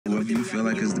you feel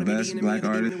like is the best black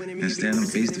artist, and stand them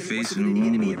face to face in a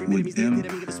room with them,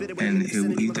 and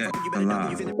he'll eat that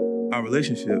alive. Our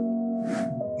relationship,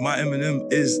 my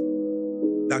Eminem is,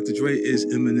 Dr. Dre is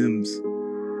Eminem's.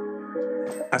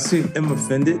 I see him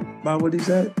offended by what he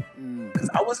said, because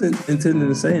I wasn't intending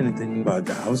to say anything about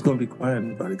that. I was going to be quiet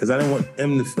about it, because I didn't want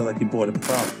him to feel like he brought a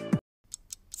problem.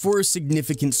 For a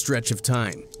significant stretch of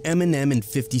time, Eminem and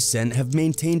 50 Cent have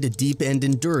maintained a deep and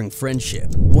enduring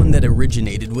friendship, one that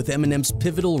originated with Eminem's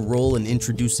pivotal role in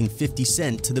introducing 50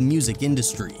 Cent to the music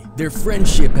industry. Their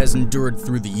friendship has endured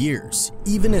through the years,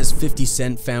 even as 50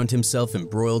 Cent found himself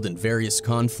embroiled in various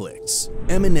conflicts.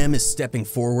 Eminem is stepping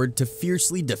forward to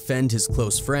fiercely defend his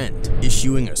close friend,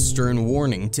 issuing a stern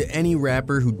warning to any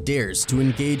rapper who dares to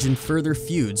engage in further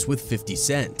feuds with 50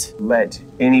 Cent. Let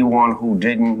anyone who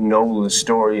didn't know the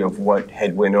story of what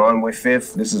had went on with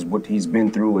Fifth, this is what he's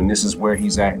been through and this is where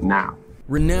he's at now.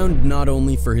 Renowned not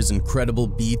only for his incredible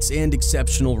beats and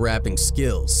exceptional rapping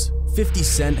skills, 50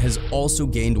 Cent has also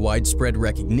gained widespread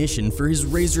recognition for his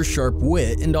razor-sharp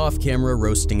wit and off-camera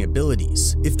roasting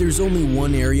abilities. If there's only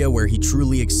one area where he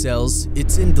truly excels,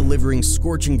 it's in delivering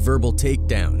scorching verbal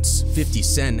takedowns. 50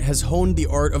 Cent has honed the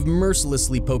art of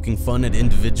mercilessly poking fun at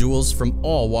individuals from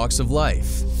all walks of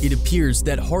life. It appears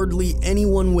that hardly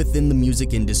anyone within the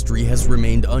music industry has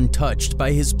remained untouched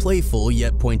by his playful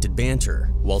yet pointed banter.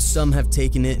 While some have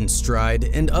taken it in stride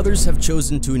and others have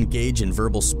chosen to engage in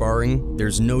verbal sparring,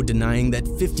 there's no denying that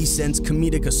 50 Cent's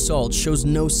comedic assault shows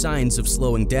no signs of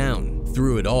slowing down.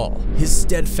 Through it all, his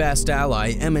steadfast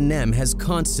ally Eminem has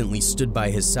constantly stood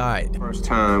by his side. First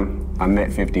time I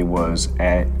met 50 was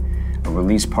at a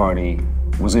release party.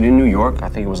 Was it in New York? I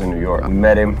think it was in New York. I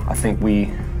met him. I think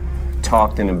we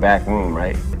talked in the back room,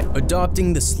 right?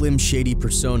 Adopting the Slim Shady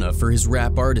persona for his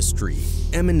rap artistry,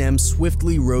 Eminem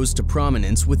swiftly rose to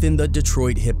prominence within the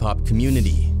Detroit hip-hop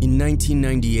community. In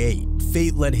 1998,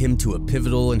 fate led him to a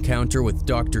pivotal encounter with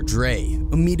Dr. Dre,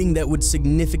 a meeting that would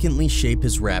significantly shape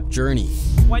his rap journey.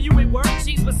 While you at work,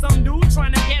 she's with some dude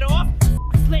trying to get off,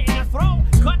 slit in her throat,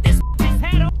 cut this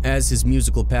head off. As his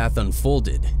musical path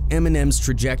unfolded, Eminem's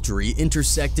trajectory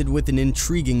intersected with an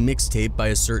intriguing mixtape by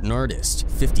a certain artist,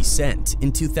 50 Cent,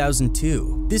 in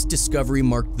 2002. This discovery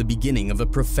marked the beginning of a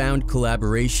profound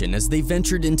collaboration as they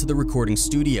ventured into the recording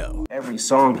studio. Every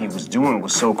song he was doing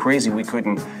was so crazy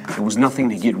there was nothing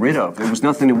to get rid of. There was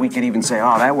nothing that we could even say,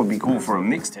 oh, that would be cool for a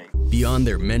mixtape. Beyond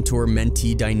their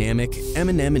mentor-mentee dynamic,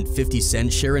 Eminem and 50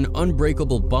 Cent share an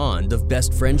unbreakable bond of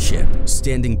best friendship,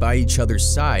 standing by each other's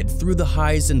side through the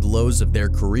highs and lows of their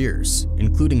careers,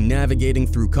 including navigating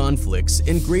through conflicts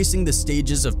and gracing the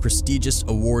stages of prestigious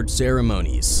award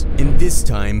ceremonies. In this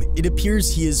time, it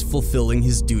appears he is fulfilling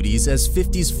his duties as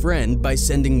 50's friend by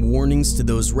sending warnings to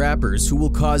those rappers who will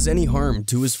cause any harm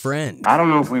to his friend. I don't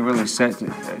know if we really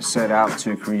set out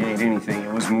to create anything.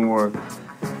 It was more,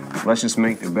 let's just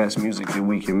make the best music that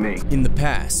we can make. In the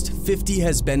past, 50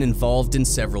 has been involved in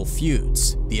several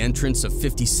feuds. The entrance of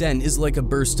 50 Cent is like a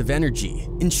burst of energy,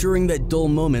 ensuring that dull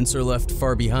moments are left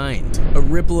far behind. A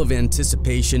ripple of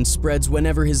anticipation spreads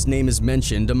whenever his name is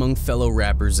mentioned among fellow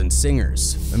rappers and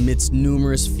singers. Amidst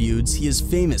numerous feuds he is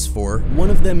famous for, one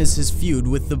of them is his feud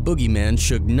with the boogeyman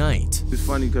Suge Knight. It's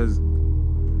funny because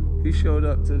he showed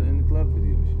up in the club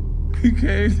video. He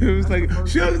came, it was like,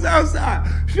 Suge's outside!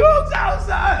 Suge's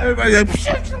outside! Everybody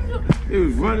like, he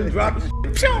was running,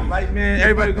 dropping, like, man,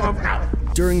 everybody going out.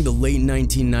 During the late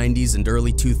 1990s and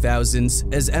early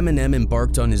 2000s, as Eminem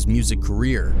embarked on his music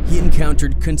career, he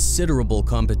encountered considerable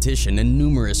competition and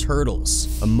numerous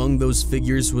hurdles. Among those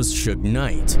figures was Suge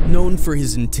Knight, known for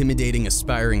his intimidating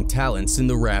aspiring talents in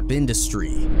the rap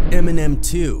industry. Eminem,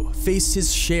 too, faced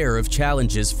his share of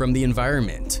challenges from the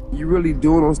environment. You really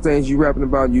doing those things you rapping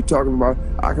about, you talking about,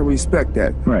 I can respect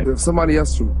that. Right. If somebody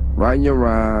else writing your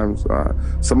rhymes,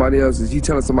 is you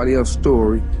telling somebody else's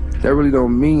story, that really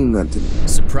don't mean nothing to me.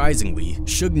 Surprisingly,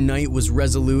 Suge Knight was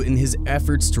resolute in his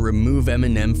efforts to remove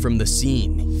Eminem from the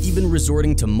scene, even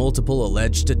resorting to multiple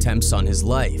alleged attempts on his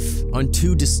life. On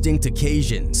two distinct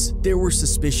occasions, there were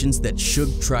suspicions that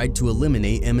Suge tried to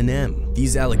eliminate Eminem.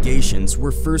 These allegations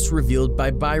were first revealed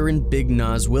by Byron Big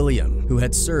Nas William, who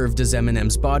had served as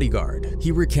Eminem's bodyguard.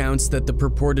 He recounts that the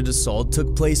purported assault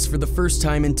took place for the first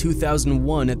time in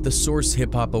 2001 at the Source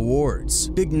Hip Hop Awards.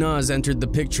 Big Nas entered the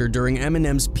picture during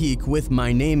Eminem's peak with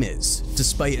My Name Is.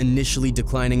 Despite initially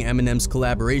declining Eminem's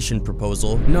collaboration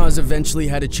proposal, Nas eventually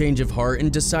had a change of heart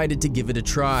and decided to give it a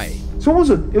try. So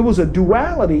it was a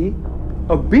duality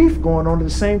of beef going on at the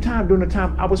same time during the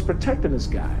time I was protecting this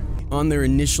guy. On their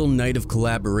initial night of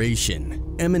collaboration,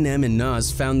 Eminem and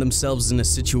Nas found themselves in a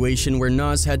situation where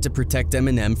Nas had to protect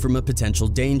Eminem from a potential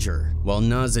danger. While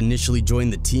Nas initially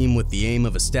joined the team with the aim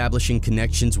of establishing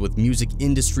connections with music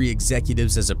industry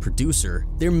executives as a producer,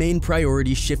 their main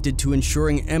priority shifted to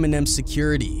ensuring Eminem's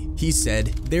security. He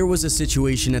said, "There was a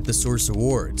situation at the Source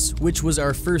Awards, which was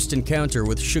our first encounter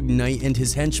with Suge Knight and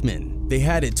his henchmen. They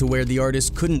had it to where the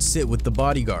artist couldn't sit with the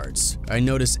bodyguards. I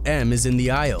notice M is in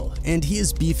the aisle, and he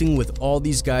is beefing with all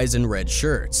these guys in red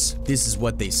shirts. This is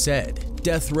what they said.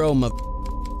 Death row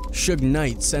Suge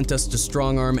Knight sent us to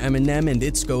strong-arm Eminem and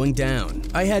it's going down.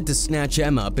 I had to snatch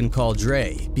M up and call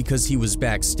Dre because he was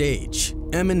backstage."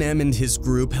 Eminem and his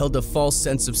group held a false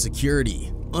sense of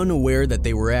security, unaware that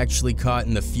they were actually caught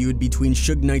in the feud between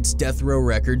Suge Knight's Death Row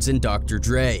Records and Dr.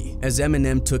 Dre. As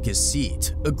Eminem took his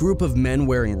seat, a group of men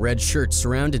wearing red shirts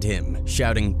surrounded him,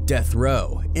 shouting "Death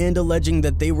Row" and alleging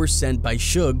that they were sent by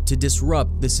Suge to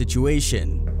disrupt the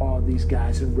situation. All these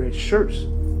guys in red shirts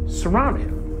surrounded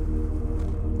him.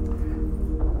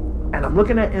 And I'm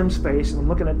looking at M's face and I'm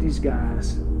looking at these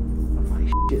guys. I'm like,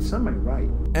 shit, something ain't right.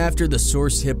 After the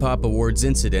Source Hip Hop Awards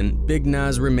incident, Big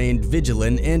Nas remained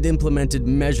vigilant and implemented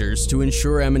measures to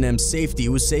ensure Eminem's safety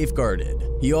was safeguarded.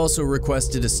 He also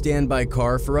requested a standby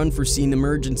car for unforeseen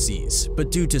emergencies,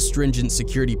 but due to stringent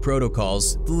security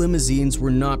protocols, the limousines were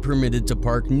not permitted to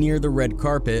park near the red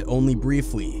carpet only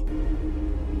briefly.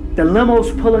 The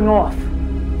limo's pulling off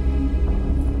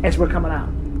as we're coming out.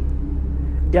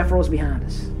 Death Row's behind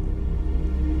us.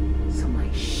 So I'm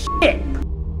like, shit.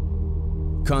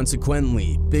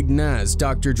 Consequently, Big Nas,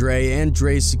 Dr. Dre, and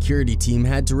Dre's security team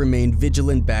had to remain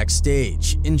vigilant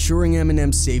backstage, ensuring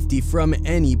Eminem's safety from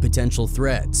any potential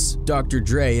threats. Dr.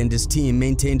 Dre and his team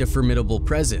maintained a formidable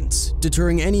presence,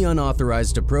 deterring any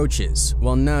unauthorized approaches,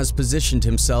 while Nas positioned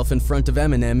himself in front of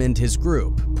Eminem and his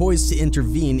group, poised to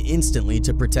intervene instantly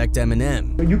to protect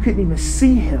Eminem. You couldn't even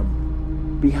see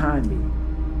him behind me.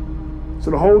 So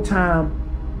the whole time,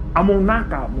 I'm on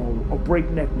knockout mode or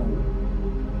breakneck mode.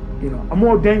 You know, I'm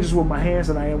more dangerous with my hands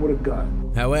than I am with a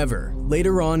gun. However,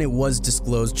 later on it was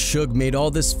disclosed Suge made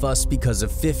all this fuss because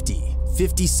of 50.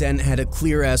 50 Cent had a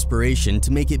clear aspiration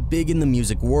to make it big in the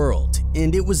music world,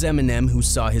 and it was Eminem who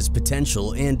saw his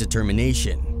potential and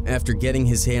determination. After getting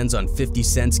his hands on 50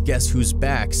 Cent's Guess Who's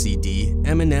Back CD,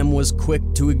 Eminem was quick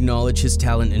to acknowledge his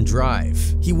talent and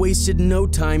drive. He wasted no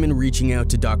time in reaching out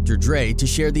to Dr. Dre to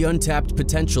share the untapped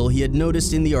potential he had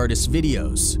noticed in the artist's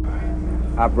videos.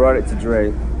 I brought it to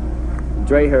Dre.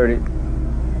 Dre heard it.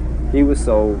 He was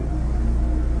sold.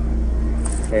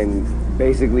 And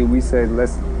basically we said,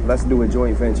 let's do a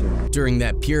joint venture. During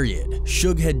that period,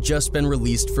 Suge had just been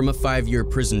released from a 5-year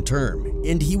prison term,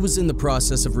 and he was in the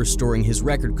process of restoring his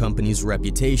record company's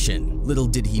reputation. Little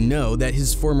did he know that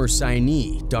his former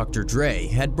signee, Dr. Dre,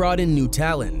 had brought in new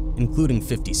talent, including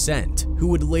 50 Cent, who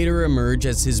would later emerge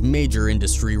as his major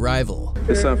industry rival.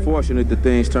 It's unfortunate that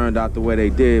things turned out the way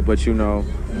they did, but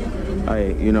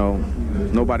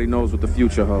nobody knows what the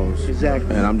future holds.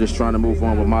 Exactly. And I'm just trying to move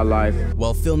on with my life.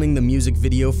 While filming the music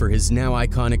video for his now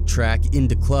iconic track,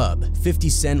 Into Club, 50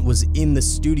 Cent was in the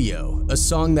studio, a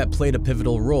song that played a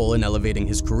pivotal role in elevating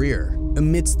his career.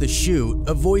 Amidst the shoot,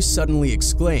 a voice suddenly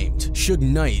exclaimed, "Suge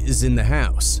Knight is in the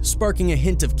house," sparking a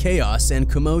hint of chaos and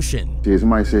commotion.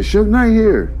 Somebody said, "Suge Knight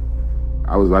here."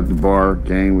 I was at the bar,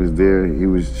 gang was there, he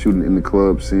was shooting in the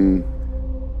club scene.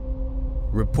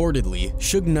 Reportedly,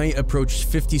 Suge Knight approached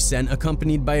 50 Cent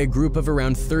accompanied by a group of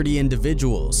around 30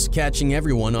 individuals, catching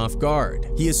everyone off guard.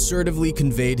 He assertively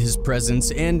conveyed his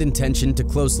presence and intention to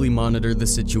closely monitor the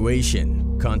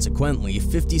situation. Consequently,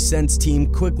 50 Cent's team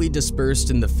quickly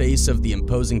dispersed in the face of the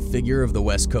imposing figure of the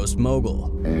West Coast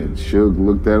mogul. And Suge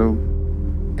looked at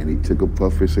him, and he took a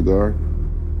puff of his cigar,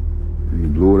 and he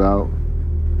blew it out,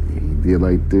 and he did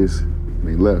like this, and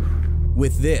he left.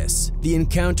 With this, the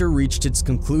encounter reached its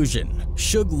conclusion.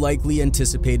 Suge likely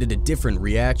anticipated a different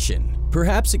reaction,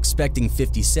 perhaps expecting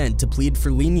 50 Cent to plead for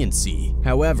leniency.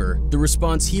 However, the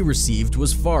response he received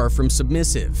was far from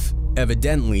submissive.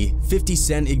 Evidently, 50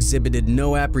 Cent exhibited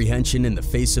no apprehension in the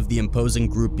face of the imposing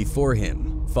group before him.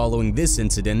 Following this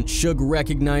incident, Suge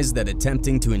recognized that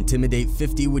attempting to intimidate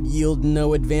 50 would yield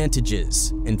no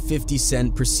advantages, and 50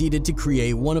 Cent proceeded to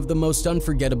create one of the most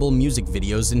unforgettable music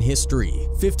videos in history.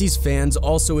 50's fans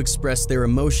also expressed their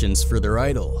emotions for their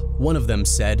idol. One of them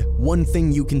said, "One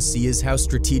thing you can see is how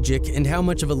strategic and how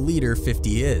much of a leader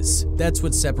 50 is. That's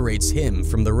what separates him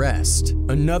from the rest."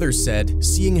 Another said,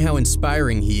 "Seeing how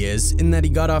inspiring he is, in that he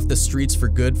got off the streets for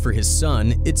good for his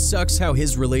son, it sucks how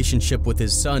his relationship with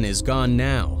his son is gone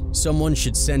now. Someone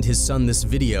should send his son this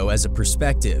video as a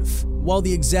perspective." While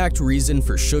the exact reason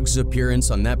for Suge's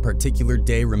appearance on that particular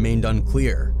day remained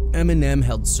unclear, Eminem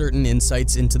held certain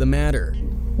insights into the matter.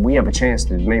 We have a chance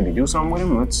to maybe do something with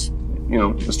him.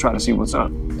 Let's try to see what's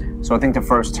up. So I think the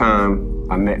first time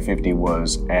I met 50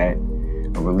 was at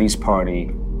a release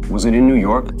party. Was it in New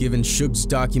York? Given Suge's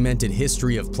documented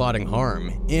history of plotting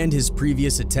harm and his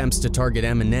previous attempts to target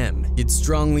Eminem, it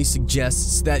strongly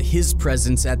suggests that his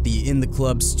presence at the In the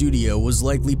Club studio was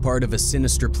likely part of a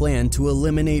sinister plan to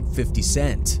eliminate 50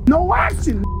 Cent. No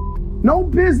action, no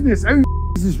business. Every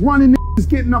is running, is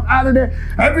getting up out of there.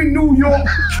 Every New York,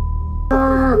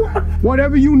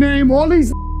 whatever you name, all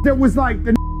these that was like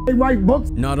the they write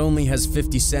books. Not only has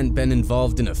 50 Cent been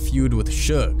involved in a feud with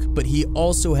Suge, but he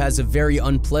also has a very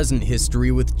unpleasant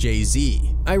history with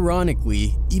Jay-Z.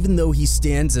 Ironically, even though he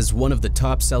stands as one of the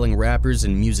top-selling rappers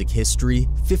in music history,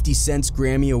 50 Cent's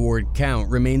Grammy Award count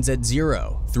remains at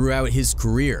 0. Throughout his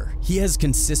career, he has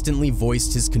consistently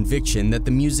voiced his conviction that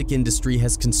the music industry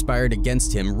has conspired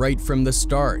against him right from the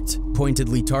start,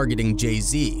 pointedly targeting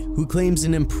Jay-Z, who claims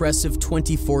an impressive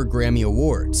 24 Grammy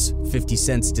Awards. 50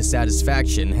 Cent's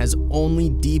dissatisfaction has only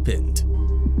deepened.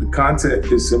 The content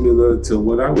is similar to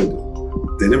what I would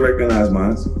do. They didn't recognize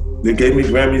mine. They gave me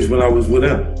Grammys when I was with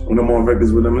them, when I'm on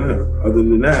records with Eminem. Other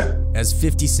than that. As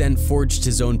 50 Cent forged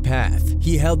his own path,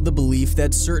 he held the belief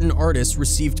that certain artists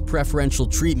received preferential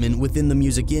treatment within the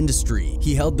music industry.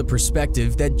 He held the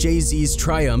perspective that Jay-Z's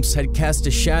triumphs had cast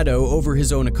a shadow over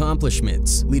his own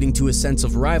accomplishments, leading to a sense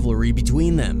of rivalry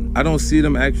between them. I don't see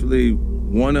them actually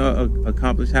want to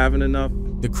accomplish having enough.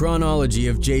 The chronology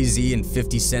of Jay-Z and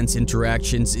 50 Cent's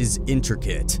interactions is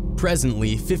intricate.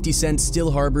 Presently, 50 Cent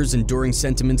still harbors enduring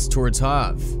sentiments towards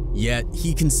Hav. Yet,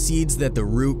 he concedes that the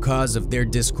root cause of their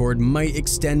discord might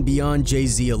extend beyond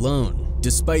Jay-Z alone.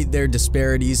 Despite their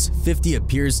disparities, 50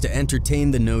 appears to entertain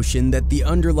the notion that the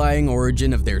underlying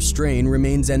origin of their strain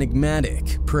remains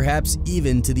enigmatic, perhaps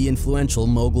even to the influential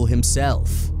mogul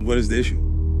himself. What is the issue?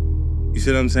 You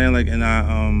see what I'm saying? Like,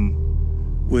 and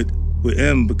with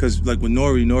M, because like with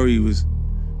Nori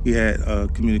he had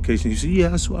communication. He said,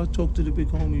 yeah, I talked to the big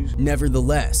homies.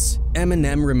 Nevertheless,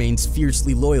 Eminem remains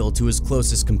fiercely loyal to his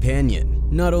closest companion,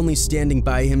 not only standing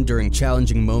by him during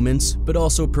challenging moments, but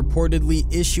also purportedly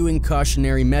issuing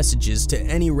cautionary messages to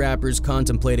any rappers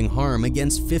contemplating harm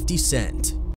against 50 Cent.